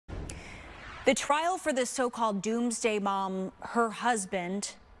The trial for the so-called doomsday mom, her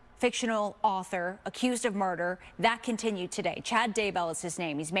husband, fictional author, accused of murder, that continued today. Chad Daybell is his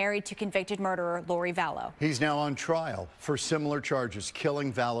name. He's married to convicted murderer Lori Vallow. He's now on trial for similar charges,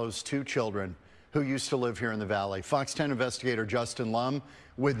 killing Vallow's 2 children who used to live here in the Valley. Fox 10 investigator Justin Lum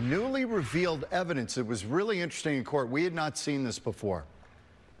with newly revealed evidence. It was really interesting in court. We had not seen this before.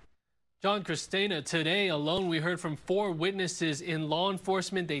 John, Christina, today alone we heard from 4 witnesses in law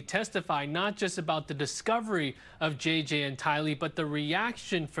enforcement. They testified not just about the discovery of JJ and Tylee, but the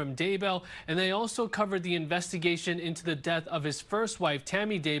reaction from Daybell. And they also covered the investigation into the death of his first wife,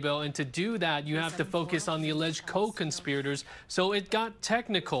 Tammy Daybell. And to do that, you have to focus on the alleged co-conspirators. So it got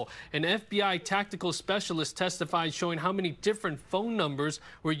technical. An FBI tactical specialist testified showing how many different phone numbers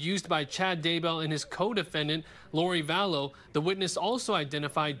were used by Chad Daybell and his co-defendant, Lori Vallow. The witness also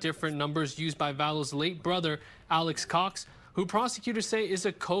identified different numbers used by Vallow's late brother, Alex Cox, who prosecutors say is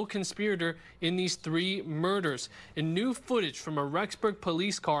a co-conspirator in these 3 murders. And new footage from a Rexburg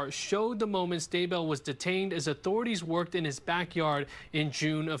police car showed the moments Daybell was detained as authorities worked in his backyard in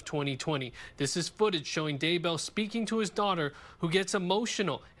June of 2020. This is footage showing Daybell speaking to his daughter, who gets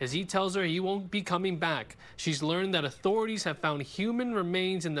emotional as he tells her he won't be coming back. She's learned that authorities have found human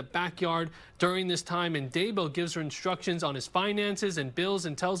remains in the backyard during this time, and Daybell gives her instructions on his finances and bills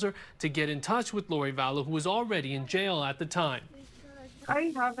and tells her to get in touch with Lori Vallow, who was already in jail at the time.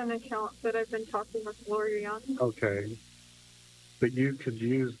 I have an account that I've been talking with Lori on. Okay. But you could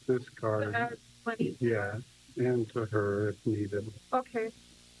use this card. Money. Yeah, and to her if needed. Okay.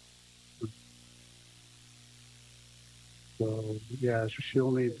 So, yeah,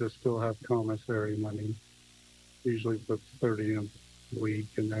 she'll need to still have commissary money. Usually puts 30 a week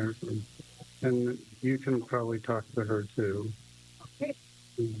in there. And you can probably talk to her too. Okay.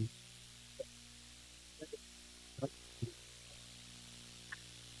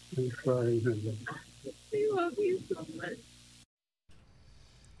 I'm trying. I love you so much.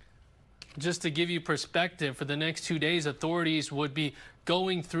 Just to give you perspective, for the next 2 days, authorities would be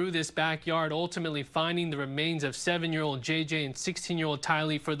going through this backyard, ultimately finding the remains of 7-year-old JJ and 16-year-old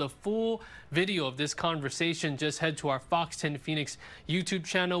Tylee. For the full video of this conversation, just head to our Fox 10 Phoenix YouTube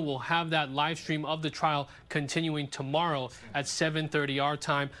channel. We'll have that live stream of the trial continuing tomorrow at 7:30 our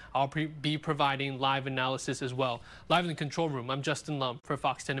time. I'll be providing live analysis as well. Live in the control room, I'm Justin Lum for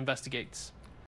Fox 10 Investigates.